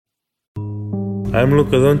I'm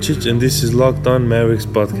Luka Doncic, and this is Locked On Mavericks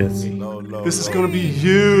podcast. This is gonna be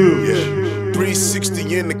huge. Yeah.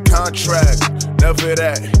 360 in the contract. Never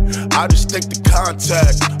that. I just take the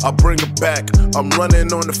contact. I bring it back. I'm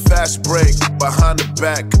running on the fast break. Behind the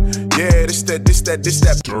back. Yeah, this that.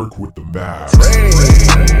 Dirk with the Mavs.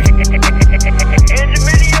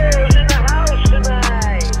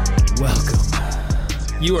 Welcome.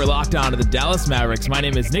 You are locked on to the Dallas Mavericks. My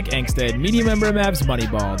name is Nick Angstadt, media member of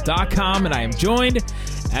MavsMoneyball.com, and I am joined,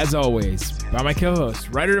 as always, by my co-host,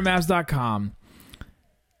 writer of Mavs.com,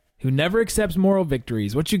 who never accepts moral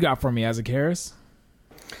victories. What you got for me, Isaac Harris?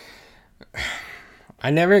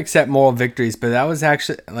 I never accept moral victories, but that was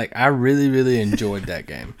actually, I really, really enjoyed that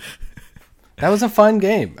game. That was a fun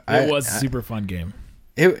game. It was a super fun game.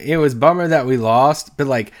 It was bummer that we lost,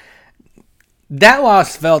 but that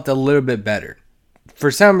loss felt a little bit better. For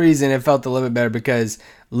some reason, it felt a little bit better because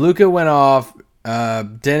Luka went off.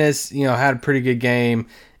 Dennis, had a pretty good game.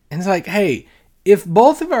 And it's like, hey, if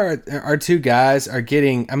both of our two guys are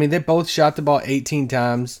getting, they both shot the ball 18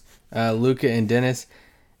 times, Luka and Dennis.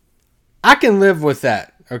 I can live with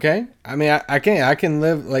that, okay? I can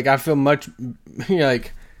live, I feel much,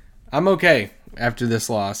 I'm okay after this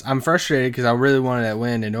loss. I'm frustrated because I really wanted that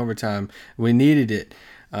win in overtime. We needed it.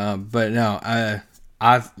 But no,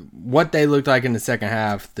 what they looked like in the second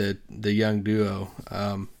half, the young duo,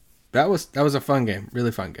 that was a fun game,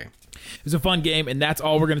 really fun game. It was a fun game, and that's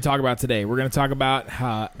all we're going to talk about today. We're going to talk about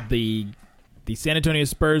the San Antonio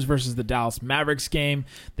Spurs versus the Dallas Mavericks game.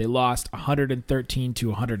 They lost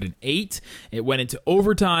 113-108. It went into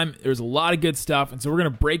overtime. There was a lot of good stuff, and so we're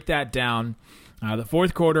going to break that down. The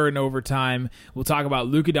fourth quarter and overtime, we'll talk about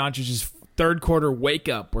Luka Doncic's third quarter wake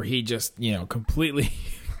up, where he just completely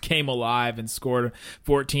came alive and scored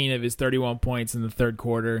 14 of his 31 points in the third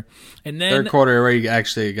quarter. And then third quarter where he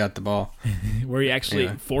actually got the ball. Where he actually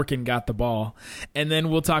forking got the ball. And then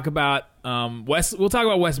we'll talk about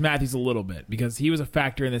Wes Matthews a little bit because he was a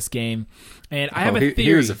factor in this game. And I have a theory.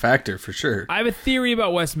 He was a factor for sure. I have a theory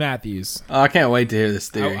about Wes Matthews. Oh, I can't wait to hear this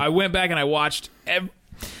theory. I went back and I watched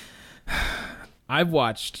I've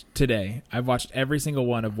watched every single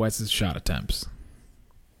one of Wes's shot attempts.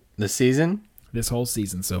 The season? This whole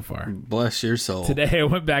season so far. Bless your soul. Today I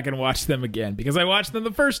went back and watched them again because I watched them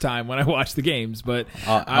the first time when I watched the games. But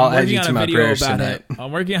I'll add you to my prayers tonight.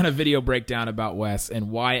 I'm working on a video breakdown about Wes and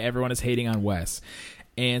why everyone is hating on Wes.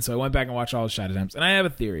 And so I went back and watched all his shot attempts. And I have a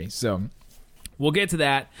theory. So we'll get to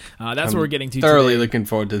that. That's what we're getting to thoroughly today. Looking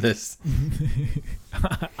forward to this.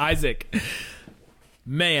 Isaac,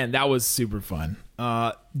 man, that was super fun.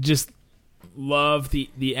 Just love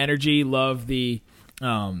the energy, love the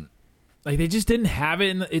they just didn't have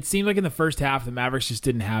it. It seemed like in the first half, the Mavericks just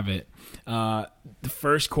didn't have it. The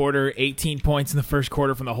first quarter, 18 points in the first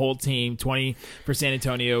quarter from the whole team, 20 for San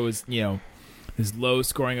Antonio was, this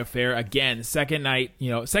low-scoring affair. Again, second night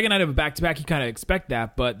of a back-to-back, you kind of expect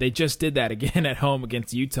that, but they just did that again at home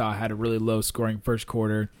against Utah, had a really low-scoring first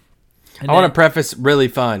quarter. I want to preface really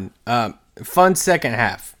fun. Fun second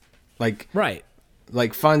half. Right.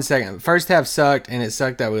 Fun second. First half sucked, and it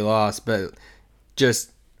sucked that we lost, but just...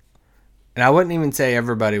 And I wouldn't even say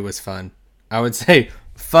everybody was fun. I would say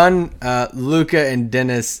fun Luka and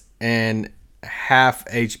Dennis and half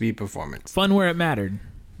HB performance. Fun where it mattered.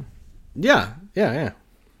 Yeah.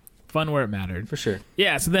 Fun where it mattered. For sure.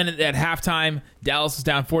 Yeah, so then at halftime, Dallas was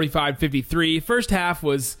down 45-53. First half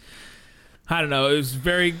was, I don't know, it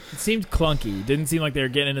seemed clunky. Didn't seem like they were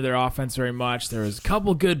getting into their offense very much. There was a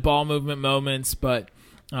couple good ball movement moments, but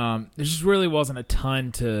there just really wasn't a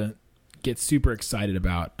ton to get super excited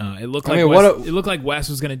about. It looked like Wes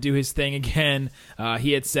was going to do his thing again.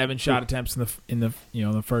 He had 7 shot attempts in the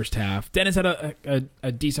first half. Dennis had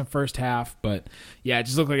a decent first half, but yeah, it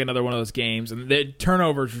just looked like another one of those games. And the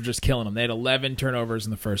turnovers were just killing them. They had 11 turnovers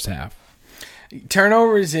in the first half.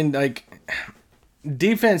 Turnovers in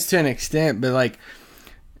defense to an extent, but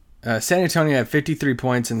San Antonio had 53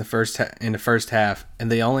 points in the first half,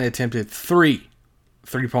 and they only attempted 3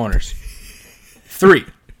 3-pointers. 3.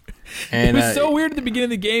 And, it was so weird at the beginning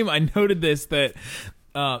of the game. I noted this, that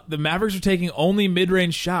the Mavericks were taking only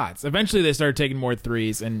mid-range shots. Eventually, they started taking more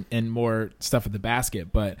threes and more stuff at the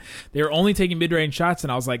basket, but they were only taking mid-range shots,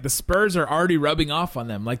 and I was like, the Spurs are already rubbing off on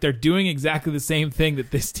them. They're doing exactly the same thing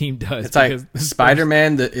that this team does. It's like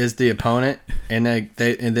Spider-Man is the opponent, and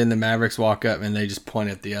and then the Mavericks walk up and they just point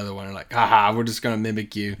at the other one and haha, we're just gonna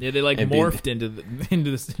mimic you. Yeah, they morphed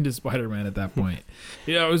into Spider-Man at that point.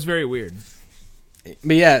 It was very weird.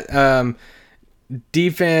 But yeah,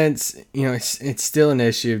 defense, it's still an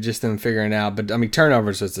issue of just them figuring out. But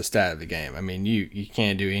turnovers was the stat of the game. You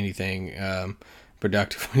can't do anything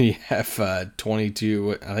productive when you have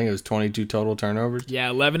 22. I think it was 22 total turnovers. Yeah,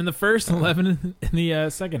 11 in the first, and 11 in the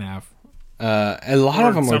second half. A lot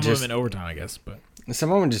of them were just in overtime, I guess, but some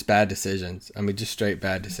of them were just bad decisions. I mean, just straight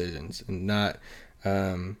bad decisions, and not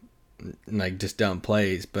like just dumb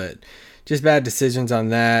plays, but just bad decisions on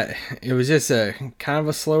that. It was just a kind of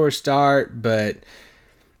a slower start, but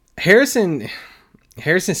Harrison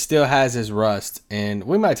still has his rust, and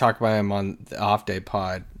we might talk about him on the off day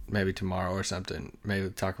pod maybe tomorrow or something. Maybe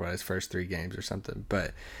we'll talk about his first 3 games or something.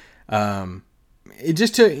 But it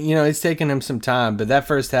just took, it's taken him some time. But that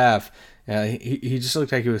first half, he just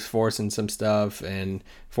looked like he was forcing some stuff and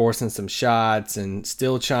forcing some shots and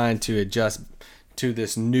still trying to adjust to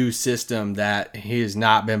this new system that he has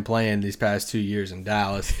not been playing these past 2 years in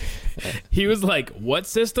Dallas. He was like, "What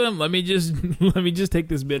system? Let me just take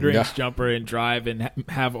this mid-range jumper and drive and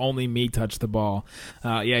have only me touch the ball."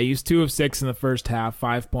 He was 2 of 6 in the first half,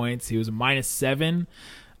 5 points. He was a -7,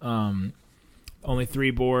 only 3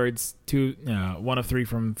 boards, 1 of 3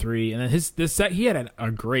 from 3, and then he had a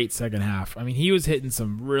great second half. I mean, he was hitting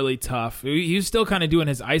some really tough. He was still kind of doing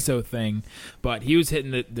his ISO thing, but he was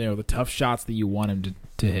hitting the tough shots that you want him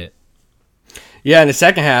to hit. Yeah, in the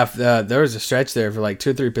second half, there was a stretch there for like 2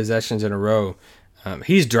 or 3 possessions in a row.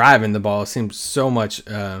 He's driving the ball. It seems so much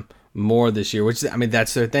more this year, which, I mean,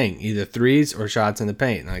 that's their thing. Either threes or shots in the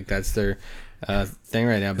paint. Like, that's their thing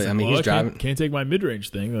right now. But, I mean, he's driving. Can't take my mid-range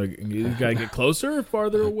thing. Like, you got to get closer or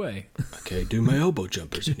farther away. I can't do my elbow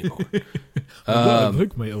jumpers anymore. I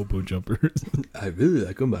like my elbow jumpers. I really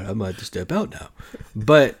like them, but I might have to step out now.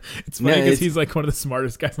 But it's funny because he's like one of the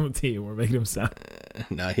smartest guys on the team. We're making him sound.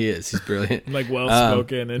 No, he is. He's brilliant. Like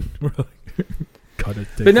well-spoken, and we're like, gotta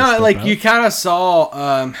take. But no, like out. you kind of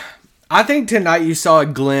saw. I think tonight you saw a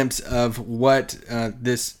glimpse of what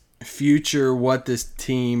this future, what this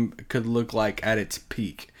team could look like at its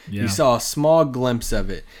peak. Yeah. You saw a small glimpse of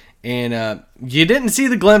it, and you didn't see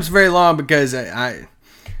the glimpse very long because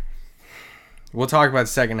we'll talk about the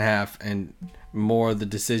second half and more of the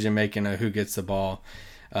decision making of who gets the ball.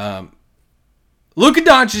 Luka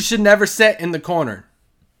Doncic should never sit in the corner.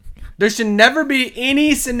 There should never be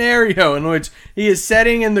any scenario in which he is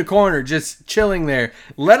sitting in the corner, just chilling there,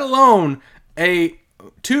 let alone a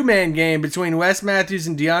 2-man game between Wes Matthews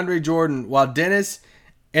and DeAndre Jordan while Dennis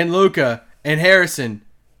and Luka and Harrison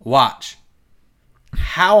watch.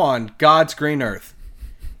 How on God's green earth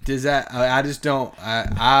does that? I just don't.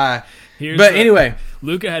 Anyway,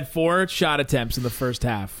 Luka had 4 shot attempts in the first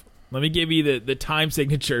half. Let me give you the time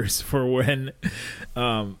signatures for when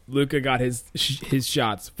Luka got his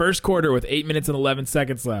shots. First quarter with 8 minutes and 11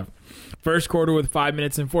 seconds left. First quarter with 5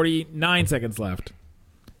 minutes and 49 seconds left.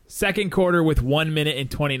 Second quarter with 1 minute and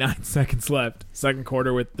 29 seconds left. Second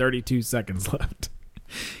quarter with 32 seconds left.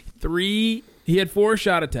 He had 4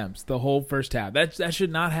 shot attempts the whole first half. That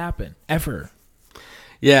should not happen ever.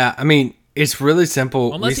 Yeah, I mean, it's really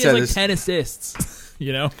simple. Unless he has 10 assists,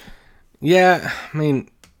 Yeah, I mean,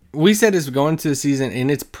 we said this going into the season,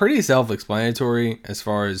 and it's pretty self-explanatory as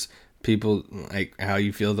far as people, like how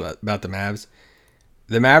you feel about the Mavs.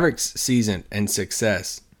 The Mavericks' season and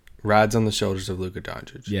success rides on the shoulders of Luka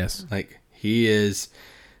Doncic. Yes. Like, he is,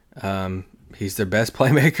 he's their best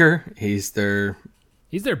playmaker. He's their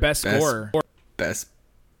best scorer. Best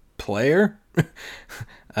player.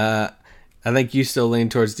 I think you still lean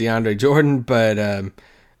towards DeAndre Jordan, but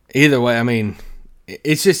either way, I mean,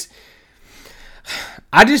 it's just,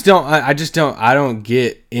 I don't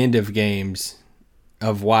get end of games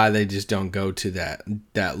of why they just don't go to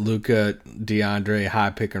that Luka DeAndre high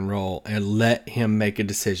pick and roll and let him make a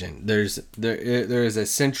decision. There is a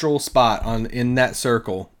central spot in that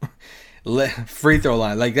circle, free throw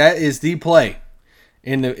line. Like, that is the play.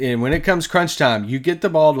 And when it comes crunch time, you get the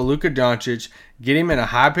ball to Luka Doncic, get him in a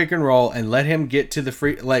high pick and roll, and let him get to the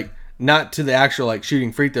free, like, not to the actual like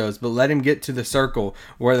shooting free throws, but let him get to the circle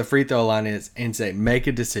where the free throw line is and say, make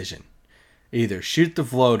a decision. Either shoot the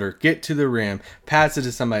floater, get to the rim, pass it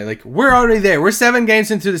to somebody. Like, we're already there. We're 7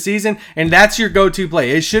 games into the season, and that's your go-to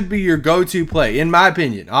play. It should be your go-to play, in my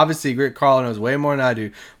opinion. Obviously, Rick Carl knows way more than I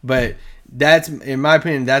do, but that's, in my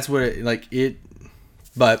opinion, that's what it.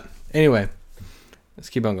 But anyway, let's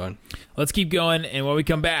keep on going. Let's keep going, and when we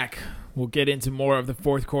come back, we'll get into more of the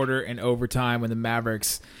fourth quarter and overtime when the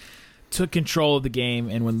Mavericks took control of the game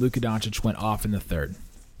and when Luka Doncic went off in the third.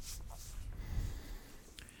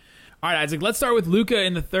 All right, Isaac, let's start with Luka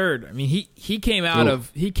in the third. I mean, he came out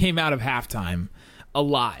of halftime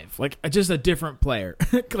alive, like just a different player,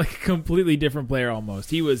 like a completely different player almost.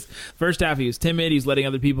 He was first half he was timid, he was letting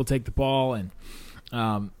other people take the ball, and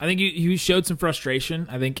I think he showed some frustration,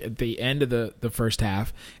 I think, at the end of the first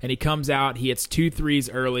half. And he comes out, he hits 2 threes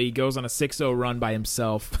early, goes on a 6-0 run by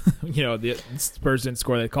himself. The Spurs didn't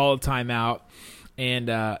score. They call a timeout. And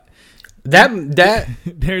that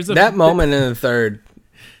moment in the third,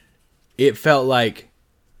 it felt like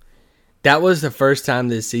that was the first time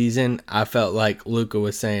this season I felt like Luka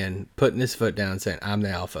was putting his foot down, saying, "I'm the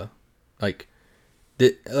alpha." Well,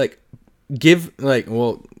 you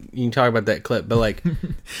can talk about that clip, but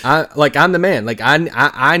I'm the man.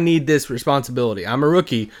 I need this responsibility. I'm a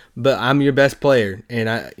rookie, but I'm your best player,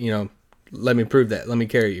 and let me prove that. Let me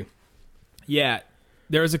carry you. Yeah.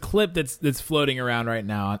 There was a clip that's floating around right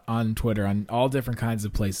now on Twitter on all different kinds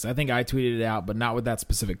of places. I think I tweeted it out, but not with that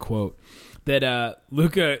specific quote. That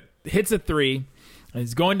Luka hits a 3, and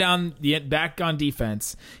he's going down back on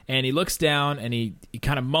defense, and he looks down and he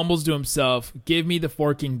kind of mumbles to himself, "Give me the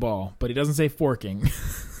forking ball," but he doesn't say forking,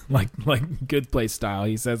 like Good Play style.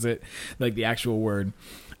 He says it like the actual word,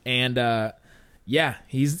 and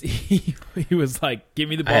he was like, "Give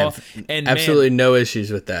me the ball," and absolutely no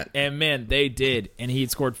issues with that. And man, they did, and he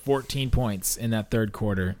had scored 14 points in that third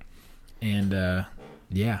quarter, and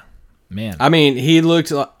man. I mean, he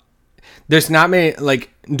looked like. There's not many,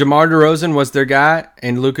 DeMar DeRozan was their guy,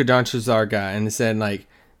 and Luka Doncic was our guy, and they said,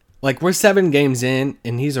 we're 7 games in,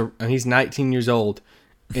 and he's 19 years old,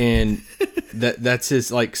 and that's his,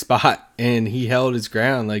 spot, and he held his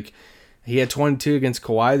ground. He had 22 against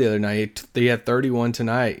Kawhi the other night. He had 31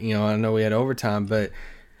 tonight. I know we had overtime, but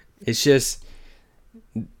it's just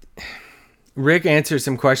Rick answered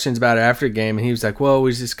some questions about it after the game, and he was like, "Well, it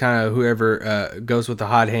was just kind of whoever goes with the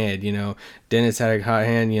hot hand. Dennis had a hot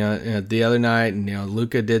hand, the other night, and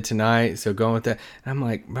Luka did tonight. So going with that." And I'm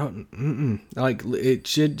like, "Bro, it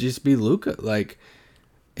should just be Luka."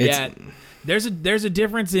 There's a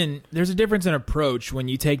difference in approach when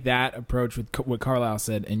you take that approach with what Carlisle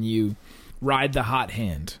said, and you ride the hot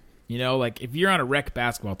hand. If you're on a rec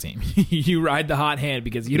basketball team, you ride the hot hand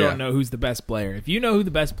because you don't know who's the best player. If you know who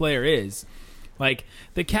the best player is,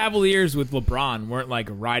 the Cavaliers with LeBron weren't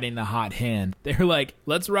riding the hot hand. They're like,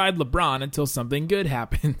 let's ride LeBron until something good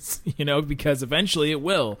happens, because eventually it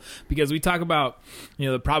will. Because we talk about,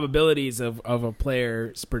 the probabilities of a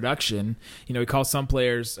player's production. We call some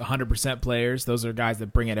players 100% players. Those are guys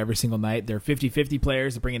that bring it every single night. They're 50-50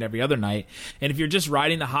 players that bring it every other night. And if you're just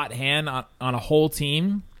riding the hot hand on a whole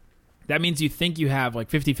team, that means you think you have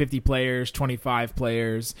 50-50 players, 25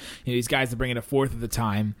 players, these guys that bring it a fourth of the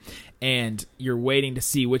time, and you're waiting to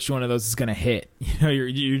see which one of those is going to hit. You're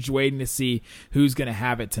just waiting to see who's going to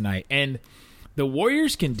have it tonight. And the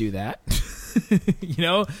Warriors can do that.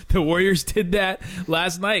 The Warriors did that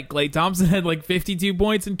last night. Klay Thompson had 52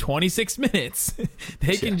 points in 26 minutes.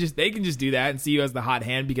 They can just do that and see who has the hot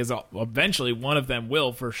hand, because eventually one of them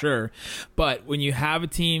will for sure. But when you have a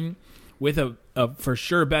team with a for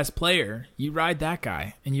sure best player, you ride that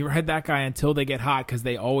guy, and you ride that guy until they get hot, because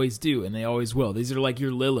they always do, and they always will. These are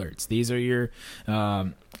your Lillards. These are your,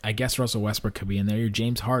 I guess Russell Westbrook could be in there. Your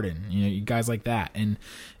James Harden, you guys like that. And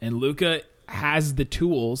Luka has the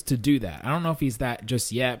tools to do that. I don't know if he's that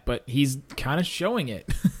just yet, but he's kind of showing it.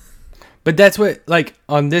 But that's what,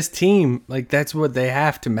 on this team, that's what they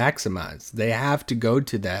have to maximize. They have to go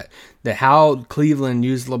to that. How Cleveland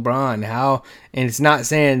used LeBron, and it's not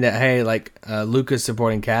saying that, hey, Luka's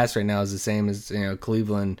supporting cast right now is the same as,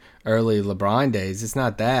 Cleveland early LeBron days. It's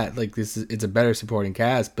not that. It's a better supporting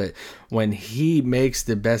cast, but when he makes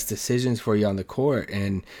the best decisions for you on the court,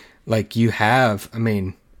 and,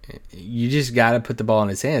 you just got to put the ball in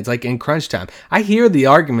his hands. In crunch time, I hear the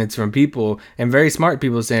arguments from people, and very smart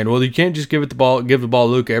people, saying, "Well, you can't just give the ball to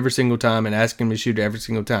Luka every single time and ask him to shoot every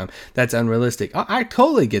single time. That's unrealistic." I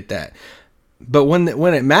totally get that, but when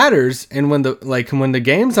it matters, and when the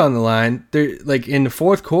game's on the line, they're in the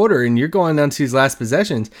fourth quarter, and you're going down to these last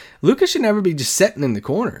possessions, Luka should never be just sitting in the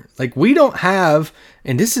corner. We don't have,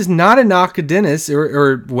 and this is not a knock of Dennis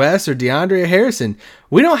or Wes or DeAndre or Harrison.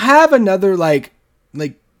 We don't have another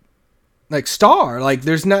star.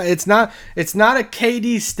 There's not, it's not a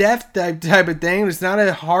KD Steph type of thing. It's not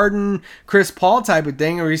a Harden Chris Paul type of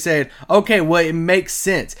thing where you say, okay, well, it makes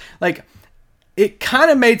sense. It kind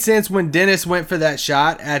of made sense when Dennis went for that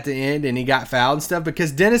shot at the end and he got fouled and stuff,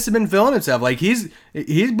 because Dennis has been feeling himself. He's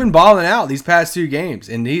been balling out these past 2 games,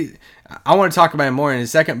 and I want to talk about him more in a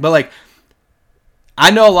second, but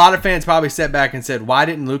I know a lot of fans probably sat back and said, why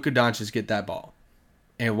didn't Luka Doncic get that ball?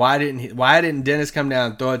 And why didn't Dennis come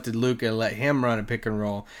down and throw it to Luka and let him run a pick and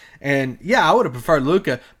roll? And yeah, I would have preferred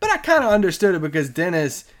Luka, but I kind of understood it because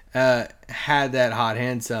Dennis had that hot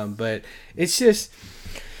hand some. But it's just,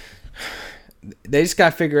 they just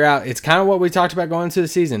got to figure out. It's kind of what we talked about going into the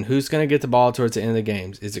season. Who's going to get the ball towards the end of the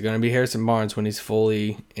games? Is it going to be Harrison Barnes when he's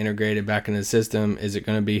fully integrated back in the system? Is it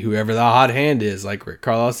going to be whoever the hot hand is? Like Rick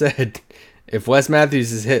Carlisle said, if Wes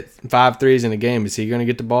Matthews has hit 5 threes in a game, is he going to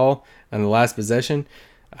get the ball on the last possession?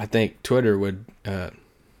 I think Twitter would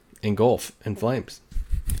engulf in flames.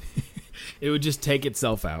 It would just take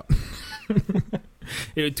itself out.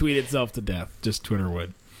 It would tweet itself to death. Just Twitter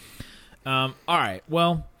would. All right.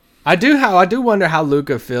 Well, I do wonder how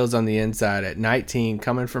Luka feels on the inside at 19,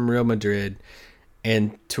 coming from Real Madrid,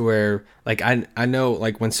 and to where like I know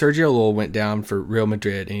like when Sergio Llull went down for Real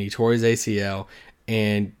Madrid and he tore his ACL,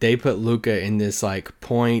 and they put Luka in this like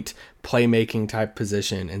point playmaking type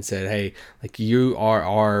position and said, hey, like you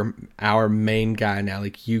are our main guy now.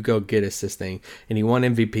 Like you go get us this thing. And he won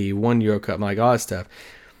MVP, won Euro Cup, like all that stuff.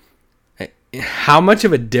 How much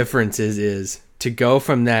of a difference is to go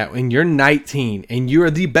from that when you're 19 and you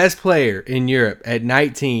are the best player in Europe at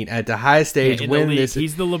 19 at the highest stage, win this.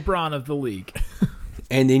 He's the LeBron of the league.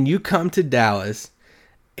 And then you come to Dallas,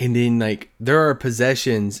 and then like there are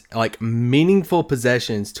possessions, like meaningful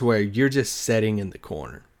possessions, to where you're just sitting in the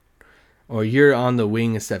corner or you're on the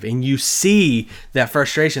wing and stuff, and you see that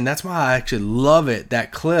frustration. That's why I actually love it,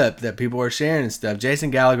 that clip that people are sharing and stuff.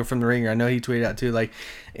 Jason Gallagher from The Ringer, I know he tweeted out too, like,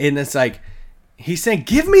 and it's like he's saying,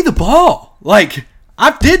 give me the ball. Like,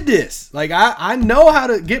 I did this. Like, I know how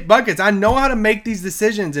to get buckets. I know how to make these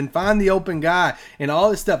decisions and find the open guy and all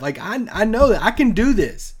this stuff. Like, I know that I can do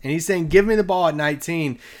this. And he's saying, give me the ball at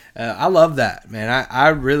 19. I love that, man.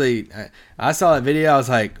 I saw that video. I was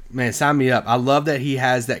like, man, sign me up. I love that he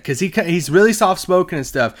has that, because he's really soft-spoken and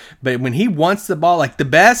stuff. But when he wants the ball, like the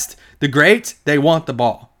best, the greats, they want the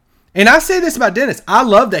ball. And I say this about Dennis. I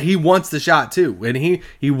love that he wants the shot too. When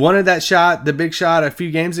he wanted that shot, the big shot a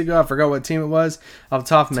few games ago. I forgot what team it was off the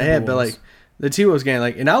top of my head, but like the T-Wolves game.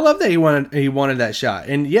 Like, and I love that he wanted that shot.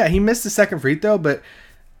 And yeah, he missed the second free throw, but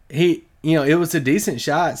it was a decent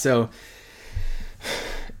shot. So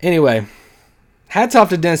anyway, hats off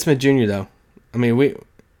to Dennis Smith Jr. though. I mean,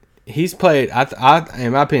 he's played.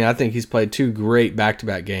 In my opinion, I think he's played 2 great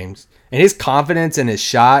back-to-back games. And his confidence in his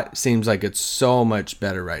shot seems like it's so much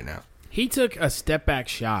better right now. He took a step back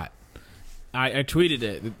shot. I tweeted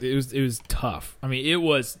it. It was tough. I mean, it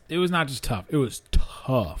was not just tough. It was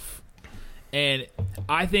tough. And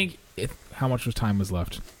I think how much time was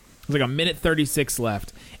left? It was like 1:36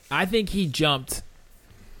 left. I think he jumped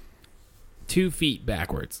 2 feet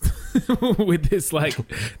backwards with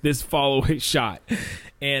this fall away shot.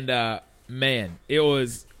 And man, it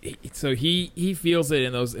was. So he feels it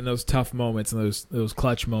in those tough moments and those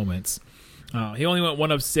clutch moments. He only went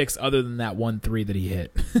 1 of 6 other than that 1 3 that he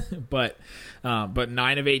hit, but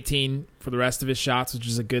 9 of 18 for the rest of his shots, which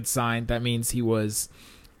is a good sign. That means he was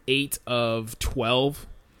 8 of 12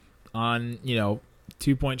 on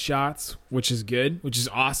 2-point shots, which is good, which is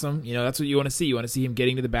awesome. That's what you want to see. You want to see him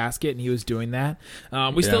getting to the basket, and he was doing that.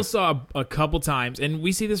 We still saw a couple times, and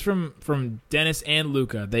we see this from Dennis and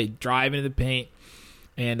Luka. They drive into the paint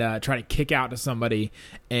and try to kick out to somebody,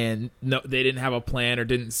 and no, they didn't have a plan or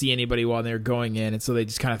didn't see anybody while they were going in, and so they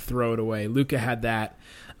just kind of throw it away. Luka had that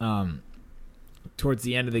towards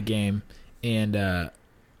the end of the game, and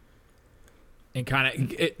kind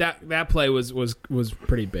of that play was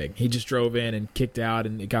pretty big. He just drove in and kicked out,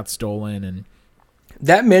 and it got stolen. And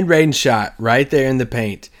that mid-range shot right there in the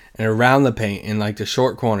paint and around the paint and like the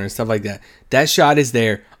short corner and stuff like that, that shot is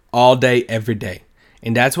there all day, every day.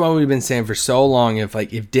 And that's why we've been saying for so long,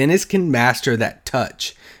 if Dennis can master that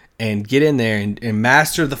touch and get in there and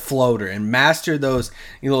master the floater and master those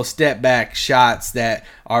little step back shots that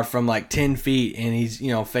are from like 10 feet and he's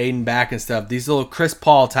fading back and stuff, these little Chris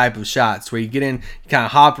Paul type of shots where you get in, you kind of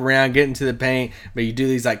hop around, get into the paint, but you do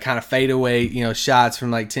these like kind of fade away shots from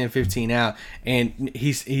like 10, 15 out, and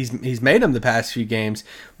he's made them the past few games.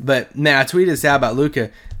 But man, I tweeted this out about Luka.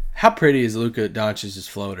 How pretty is Luka Doncic's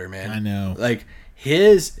floater, man? I know, like.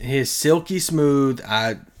 His silky smooth,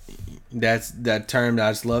 that's that term that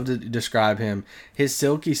I just love to describe him. His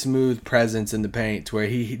silky smooth presence in the paint, where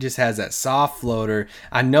he just has that soft floater.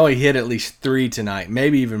 I know he hit at least 3 tonight,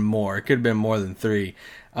 maybe even more. It could have been more than 3.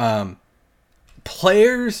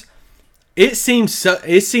 Players, it seems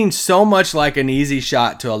so much like an easy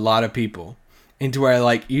shot to a lot of people, into where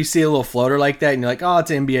like you see a little floater like that, and you're like, oh,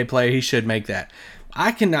 it's an NBA player, he should make that.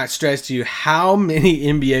 I cannot stress to you how many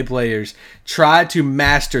NBA players try to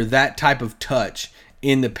master that type of touch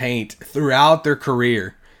in the paint throughout their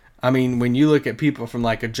career. I mean, when you look at people from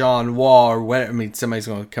like a John Wall or what, I mean, somebody's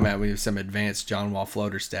going to come out with some advanced John Wall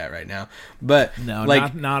floater stat right now, but No,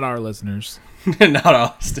 like not our listeners. not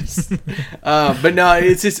all. But no,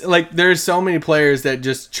 it's just like there's so many players that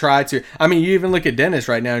just try to. I mean, you even look at Dennis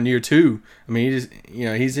right now in year 2. I mean,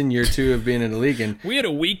 he's in year 2 of being in the league, and We had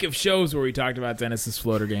a week of shows where we talked about Dennis's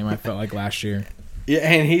floater game. I felt like last year. yeah,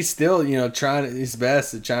 and he's still trying his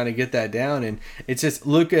best at trying to get that down, and it's just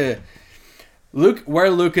where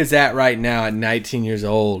Luka's at right now at 19 years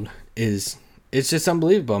old it's just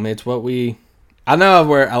unbelievable. I mean, it's what I know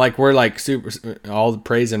we're like super all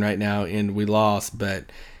praising right now, and we lost, but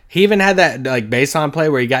he even had that like baseline play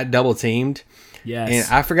where he got double teamed. Yes.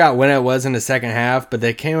 And I forgot when it was in the second half, but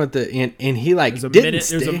they came with and he like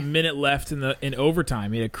There's a minute left in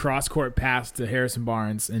overtime. He had a cross court pass to Harrison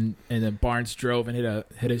Barnes, and then Barnes drove and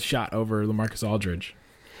hit a shot over LaMarcus Aldridge.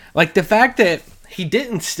 Like the fact that he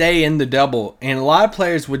didn't stay in the double, and a lot of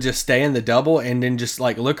players would just stay in the double and then just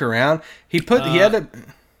like look around. He had a.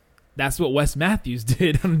 That's what Wes Matthews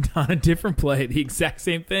did on a different play. The exact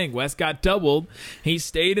same thing. Wes got doubled. He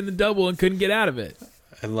stayed in the double and couldn't get out of it.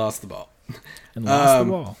 And lost the ball. And lost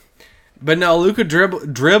the ball. But no, Luka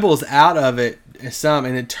dribbles out of it some,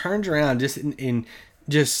 and it turns around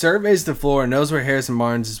just surveys the floor and knows where Harrison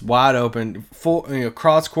Barnes is wide open. Full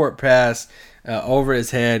cross court pass over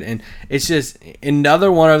his head, and it's just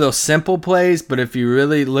another one of those simple plays. But if you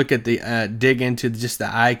really look at the dig into just the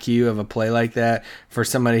IQ of a play like that for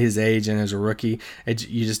somebody his age and as a rookie,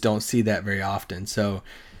 you just don't see that very often. So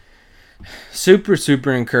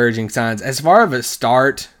super encouraging signs as far as a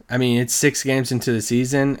start. I mean, it's 6 games into the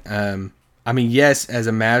season. I mean, yes, as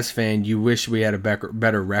a Mavs fan, you wish we had a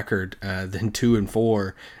better record than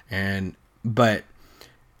 2-4, but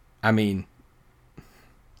I mean,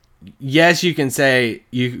 yes, you can say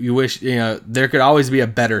you wish there could always be a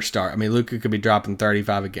better start. I mean, Luka could be dropping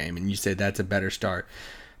 35 a game, and you say that's a better start.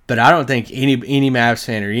 But I don't think any Mavs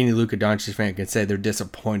fan or any Luka Doncic fan can say they're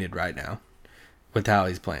disappointed right now with how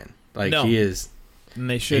he's playing. Like No. he is, And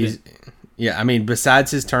they shouldn't. yeah. I mean,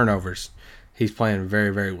 besides his turnovers, he's playing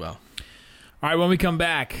very, very well. All right, when we come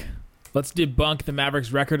back, let's debunk the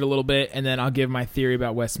Mavericks record a little bit, and then I'll give my theory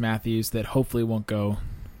about Wes Matthews that hopefully won't go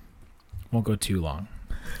too long.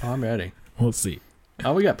 Oh, I'm ready. We'll see.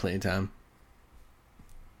 Oh, we got plenty of time.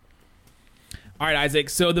 All right, Isaac.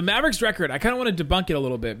 So the Mavericks record, I kind of want to debunk it a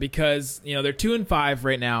little bit because they're 2-5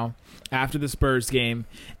 right now after the Spurs game,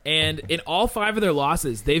 and in all 5 of their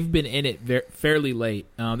losses, they've been in it fairly late.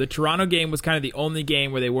 The Toronto game was kind of the only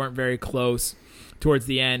game where they weren't very close towards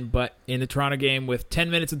the end, but in the Toronto game with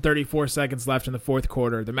 10 minutes and 34 seconds left in the fourth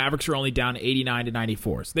quarter, the Mavericks were only down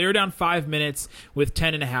 89-94. So they were down 5 minutes with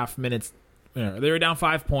 10.5 minutes. They were down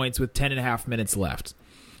 5 points with 10.5 minutes left.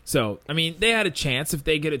 So, I mean, they had a chance if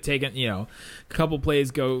they could have taken, a couple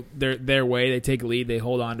plays go their way. They take a lead, they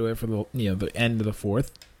hold on to it for the the end of the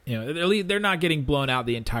fourth. They're not getting blown out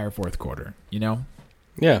the entire fourth quarter. Yeah.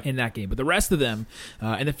 In that game, but the rest of them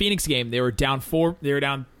in the Phoenix game, they were down 5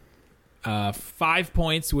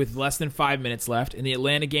 points with less than 5 minutes left. In the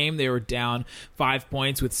Atlanta game, they were down 5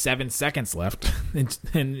 points with 7 seconds left.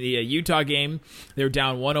 In the Utah game, they were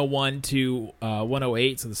down 101 to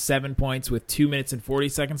 108, so the 7 points with 2 minutes and 40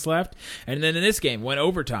 seconds left. And then in this game, went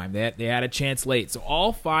overtime. They had a chance late. So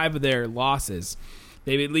all 5 of their losses,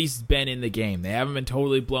 they've at least been in the game. They haven't been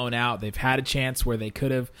totally blown out. They've had a chance where they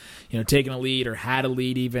could have, taken a lead or had a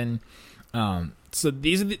lead even. So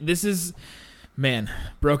this is. Man,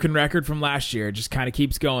 broken record from last year. It just kind of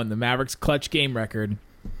keeps going. The Mavericks clutch game record.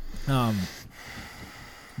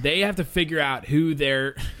 They have to figure out who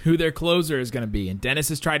their closer is going to be. And Dennis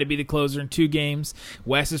has tried to be the closer in 2 games.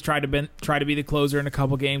 Wes has tried to be the closer in a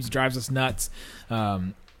couple games. It drives us nuts.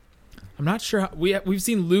 I'm not sure. We've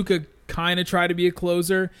seen Luka kind of try to be a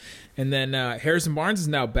closer, and then Harrison Barnes is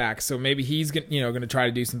now back, so maybe he's going to try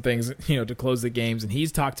to do some things to close the games. And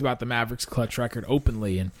he's talked about the Mavericks clutch record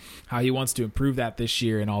openly and how he wants to improve that this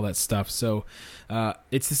year and all that stuff. So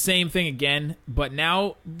it's the same thing again, but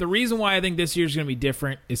now the reason why I think this year is going to be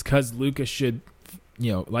different is because Luka should,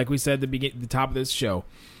 like we said at the top of this show,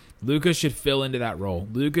 Luka should fill into that role.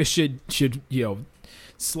 Luka should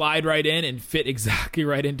slide right in and fit exactly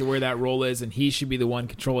right into where that role is, and he should be the one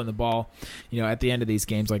controlling the ball, at the end of these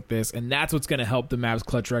games like this. And that's what's going to help the Mavs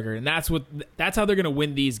clutch record, and that's how they're going to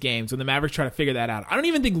win these games when the Mavericks try to figure that out. I don't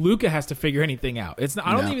even think Luka has to figure anything out.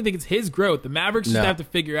 I don't even think it's his growth. The Mavericks just have to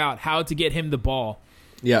figure out how to get him the ball.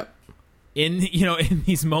 Yep. In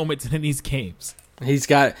these moments and in these games. He's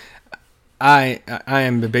got. I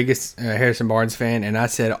am the biggest Harrison Barnes fan, and I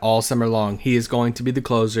said all summer long he is going to be the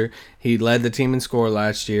closer. He led the team in score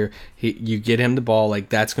last year. You get him the ball, like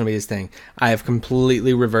that's going to be his thing. I have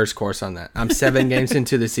completely reversed course on that. I'm 7 games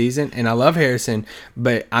into the season, and I love Harrison,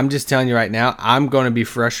 but I'm just telling you right now, I'm going to be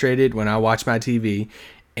frustrated when I watch my TV,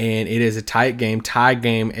 and it is a tied game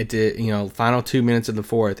at the final 2 minutes of the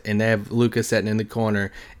fourth, and they have Luka sitting in the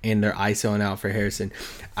corner, and they're ISOing out for Harrison.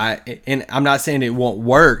 I'm not saying it won't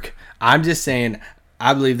work. I'm just saying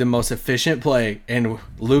I believe the most efficient play, and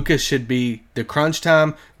Luka should be the crunch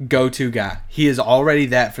time go-to guy. He is already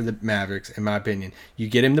that for the Mavericks, in my opinion. You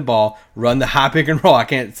get him the ball, run the high pick and roll. I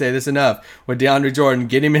can't say this enough. With DeAndre Jordan,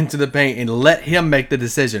 get him into the paint and let him make the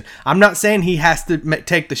decision. I'm not saying he has to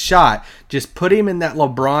take the shot. Just put him in that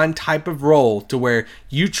LeBron type of role to where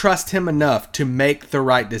you trust him enough to make the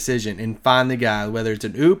right decision and find the guy, whether it's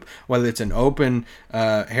an oop, whether it's an open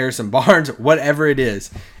Harrison Barnes, whatever it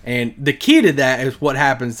is. And the key to that is what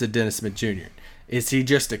happens to Dennis Smith Jr. Is he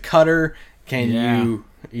just a cutter? Can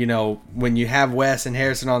when you have Wes and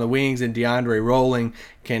Harrison on the wings and DeAndre rolling,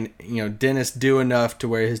 can Dennis do enough to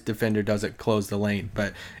where his defender doesn't close the lane?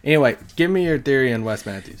 But anyway, give me your theory on Wes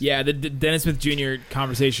Matthews. Yeah, the Dennis Smith Jr.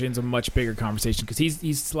 conversation is a much bigger conversation because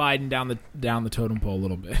he's sliding down the totem pole a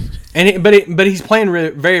little bit. But he's playing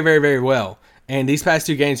very, very, very well. And these past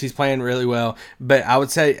 2 games, he's playing really well. But I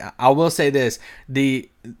will say this: the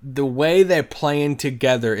way they're playing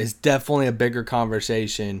together is definitely a bigger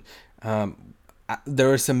conversation. There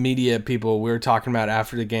were some media people we were talking about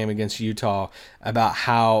after the game against Utah about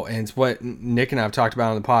how, and it's what Nick and I have talked about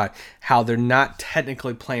on the pod, how they're not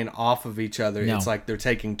technically playing off of each other. No. It's like they're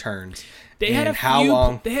taking turns. They had a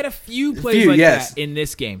few plays like that in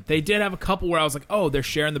this game. They did have a couple where I was like, oh, they're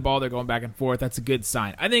sharing the ball. They're going back and forth. That's a good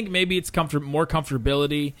sign. I think maybe it's more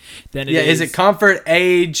comfortability than it is. Yeah, is it comfort,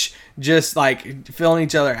 age, just like filling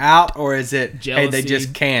each other out, or is it, jealousy? Hey, they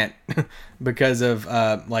just can't because of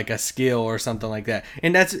like a skill or something like that?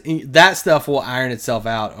 And that stuff will iron itself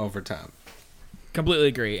out over time. Completely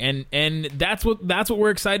agree, and that's what we're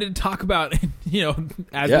excited to talk about.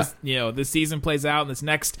 This season plays out, and this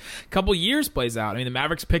next couple years plays out. I mean, the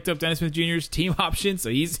Mavericks picked up Dennis Smith Jr.'s team option, so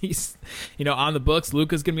he's on the books.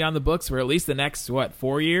 Luka's gonna be on the books for at least the next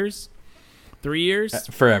 4 years, 3 years,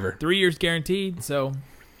 forever, 3 years guaranteed. So,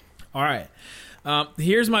 all right,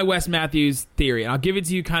 here's my Wes Matthews theory, and I'll give it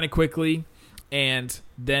to you kind of quickly, and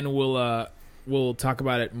then we'll talk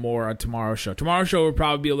about it more on tomorrow's show. Tomorrow's show will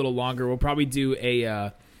probably be a little longer. We'll probably do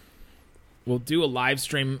a live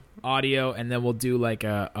stream audio, and then we'll do like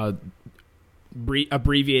a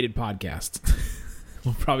abbreviated podcast.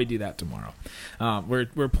 We'll probably do that tomorrow.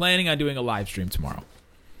 We're planning on doing a live stream tomorrow.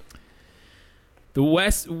 The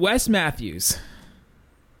Wes Matthews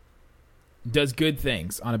does good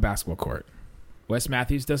things on a basketball court. Wes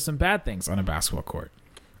Matthews does some bad things on a basketball court.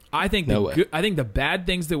 I think the bad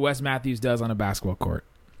things that Wes Matthews does on a basketball court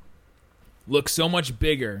look so much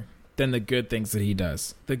bigger than the good things that he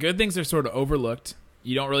does. The good things are sort of overlooked.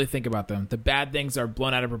 You don't really think about them. The bad things are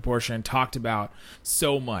blown out of proportion and talked about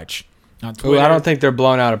so much on Twitter. I don't think they're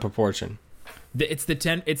blown out of proportion. It's the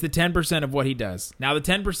 10% of what he does. Now the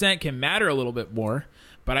 10% can matter a little bit more,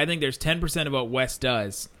 but I think there's 10% of what Wes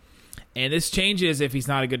does. And this changes if he's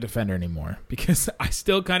not a good defender anymore, because I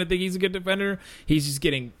still kind of think he's a good defender. He's just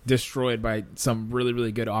getting destroyed by some really,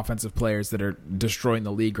 really good offensive players that are destroying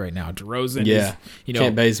the league right now. DeRozan,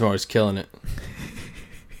 Kent Bazemore is killing it.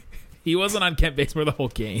 He wasn't on Kent Bazemore the whole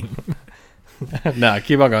game. No,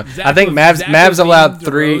 keep on going. I think Mavs allowed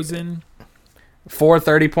 4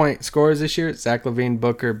 30-point scores this year. Zach LaVine,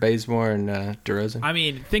 Booker, Bazemore, and DeRozan. I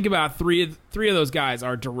mean, think about three of those guys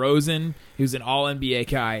are DeRozan, who's an All-NBA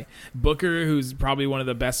guy, Booker, who's probably one of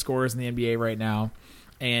the best scorers in the NBA right now,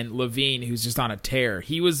 and LaVine, who's just on a tear.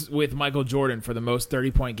 He was with Michael Jordan for the most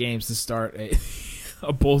 30-point games to start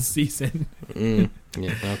a Bulls season. Yeah,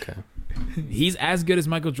 okay. He's as good as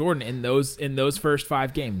Michael Jordan in those first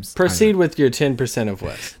 5 games. Proceed with your 10% of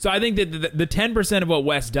Wes. So I think that the 10% of what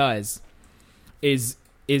Wes does is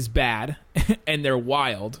bad, and they're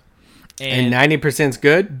wild. And 90% is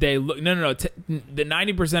good? They look the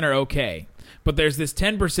 90% are okay. But there's this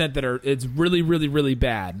 10% that it's really, really, really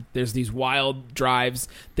bad. There's these wild drives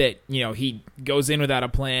that, he goes in without a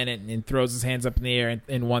plan and throws his hands up in the air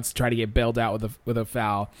and wants to try to get bailed out with a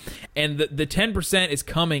foul. And the 10% is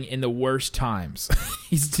coming in the worst times.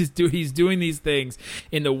 He's doing these things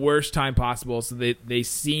in the worst time possible, so they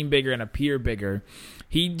seem bigger and appear bigger.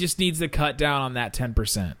 He just needs to cut down on that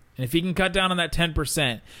 10%. And if he can cut down on that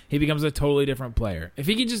 10%, he becomes a totally different player. If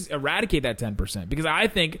he can just eradicate that 10%, because I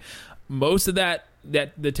think most of that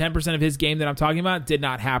the 10% of his game that I'm talking about did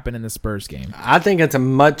not happen in the Spurs game. I think it's a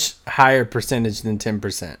much higher percentage than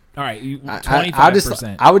 10%. All right,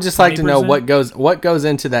 25%. I would just like to know 20%? what goes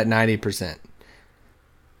into that 90%.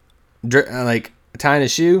 Like tying a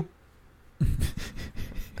shoe,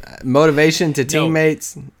 motivation to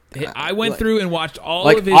teammates. I went through and watched all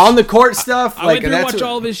like of his on the court stuff. I went through and watched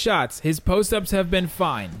all of his shots. His post-ups have been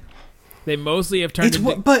fine. They mostly have turned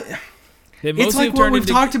into... It's like what we've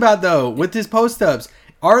talked about, though, with his post-ups.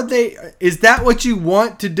 Is that what you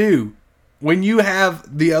want to do when you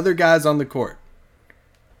have the other guys on the court?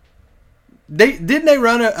 Didn't they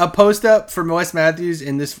run a post-up from Wes Matthews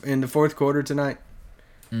in the fourth quarter tonight?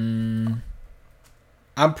 I'm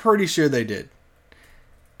pretty sure they did.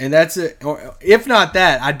 And that's it. Or if not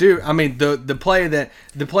that,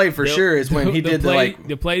 the play for sure is when he did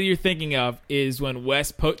the play that you're thinking of is when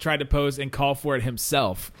Wes tried to pose and call for it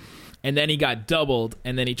himself. And then he got doubled,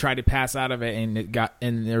 and then he tried to pass out of it,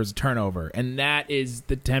 and there was a turnover. And that is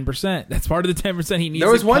the 10%. That's part of the 10% he needs.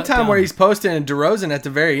 There was one time down. where he's posting and DeRozan at the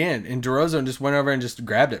very end, and DeRozan just went over and just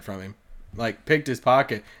grabbed it from him, like picked his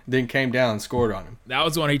pocket, then came down and scored on him. That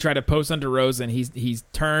was the one he tried to post on DeRozan. He's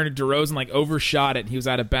turned DeRozan, like overshot it. He was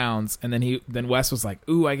out of bounds, and then Wes was like,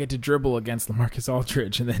 "Ooh, I get to dribble against LaMarcus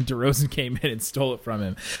Aldridge," and then DeRozan came in and stole it from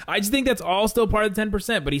him. I just think that's all still part of the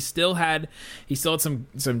 10%, but he still had some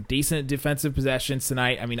decent defensive possessions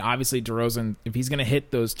tonight. I mean, obviously DeRozan, if he's gonna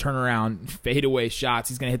hit those turnaround fadeaway shots,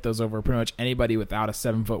 he's gonna hit those over pretty much anybody without a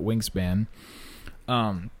 7-foot wingspan.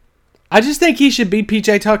 I just think he should be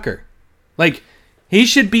PJ Tucker. Like, he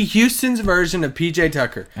should be Houston's version of PJ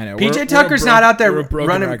Tucker. I know. PJ Tucker's not out there we're a broken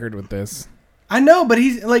running record with this. I know, but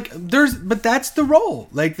he's like, but that's the role.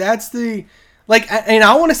 Like, that's the, like, and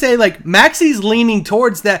I want to say, like, Maxi's leaning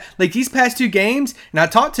towards that. Like, these past two games, and I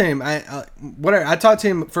talked to him. I talked to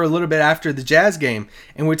him for a little bit after the Jazz game,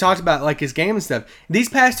 and we talked about like his game and stuff. These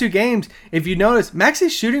past two games, if you notice,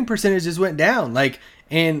 Maxi's shooting percentages went down.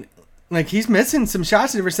 Like, he's missing some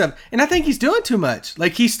shots and different stuff. And I think he's doing too much.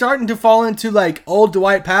 Like, he's starting to fall into, like, old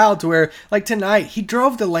Dwight Powell to where, like, tonight, he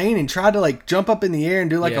drove the lane and tried to, like, jump up in the air and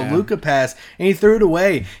do, like, a Luka pass. And he threw it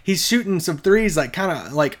away. He's shooting some threes, like, kind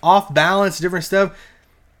of, like, off balance, different stuff.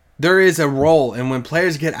 There is a role. And when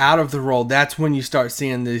players get out of the role, that's when you start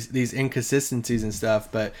seeing these inconsistencies and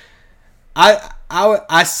stuff. But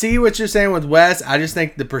I see what you're saying with Wes. I just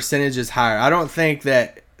think the percentage is higher. I don't think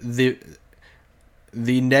that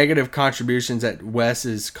the negative contributions that Wes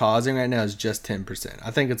is causing right now is just 10%. I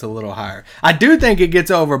think it's a little higher. I do think it gets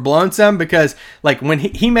overblown some because, like, when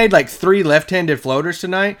he made, like, 3 left-handed floaters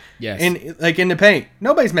tonight, and, like, in the paint,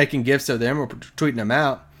 nobody's making gifs of them or tweeting them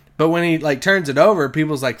out. But when he, like, turns it over,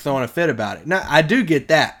 people's, like, throwing a fit about it. Now, I do get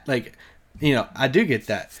that. Like, I do get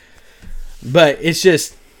that. But it's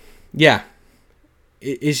just, yeah.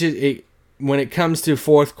 It's just... when it comes to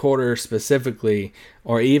fourth quarter specifically,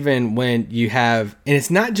 or even when you have, and it's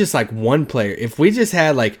not just like one player. If we just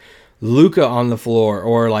had like Luka on the floor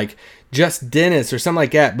or like just Dennis or something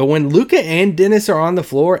like that, but when Luka and Dennis are on the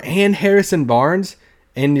floor and Harrison Barnes,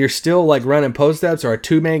 and you're still like running post-ups or a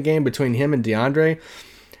 2-man game between him and DeAndre.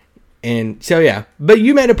 And so, yeah, but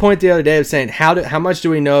you made a point the other day of saying how much do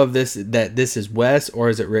we know of this, that this is Wes or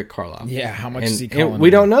is it Rick Carlisle? Yeah, how much is he calling? We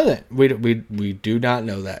don't know that. We do not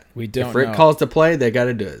know that. We don't. If Rick calls to play, they got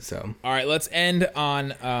to do it. So all right, let's end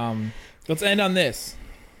on this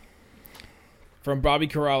from Bobby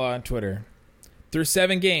Carralla on Twitter. Through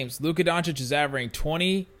 7 games, Luka Doncic is averaging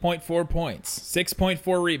 20.4 points,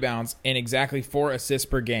 6.4 rebounds, and exactly 4 assists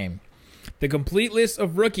per game. The complete list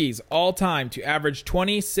of rookies all time to average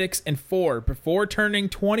 26 and 4 before turning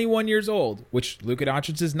 21 years old, which Luka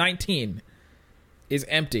Doncic is 19, is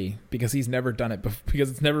empty because he's never done it because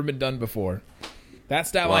it's never been done before. That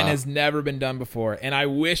stat line has never been done before, and I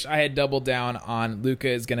wish I had doubled down on Luka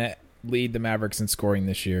is going to lead the Mavericks in scoring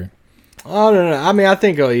this year. Oh no! I mean, I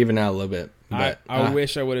think it'll even out a little bit. But, I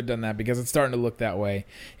wish I would have done that because it's starting to look that way.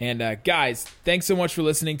 And guys, thanks so much for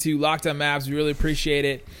listening to Locked On Mavs. We really appreciate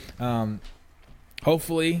it.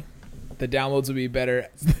 Hopefully, the downloads will be better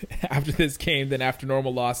after this game than after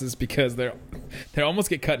normal losses because they almost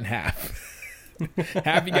get cut in half.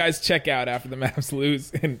 Have you guys check out after the Mavs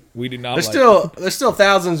lose, and we do not. There's still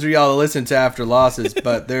thousands of y'all to listen to after losses,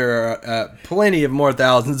 but there are plenty of more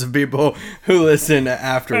thousands of people who listen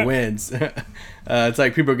after wins. It's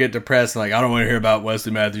like people get depressed and like, I don't want to hear about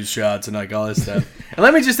Wesley Matthews shots and like all this stuff. And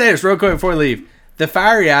let me just say this real quick before we leave: the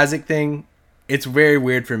Fiery Isaac thing. It's very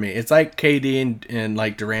weird for me. It's like KD and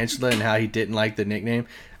like Durantula and how he didn't like the nickname.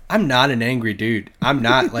 I'm not an angry dude. I'm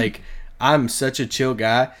not like. I'm such a chill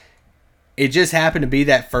guy. It just happened to be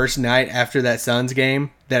that first night after that Suns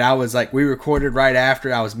game that I was like, we recorded right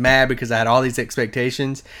after. I was mad because I had all these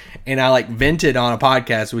expectations, and I like vented on a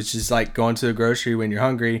podcast, which is like going to the grocery when you're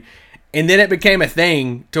hungry. And then it became a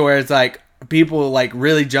thing to where it's like people like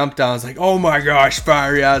really jumped on. I was like, oh my gosh,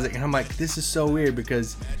 Fiery Isaac. And I'm like, this is so weird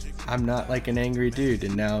because I'm not like an angry dude.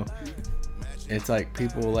 And now it's like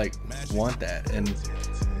people like want that. And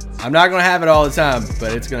I'm not going to have it all the time,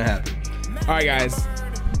 but it's going to happen. All right, guys.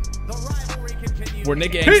 We're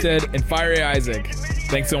Nick Angstadt and Fiery Isaac.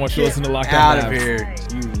 Thanks so much for listening to Locked On Out of Mavs. here,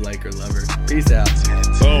 you Laker lover. Peace out.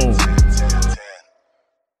 Boom.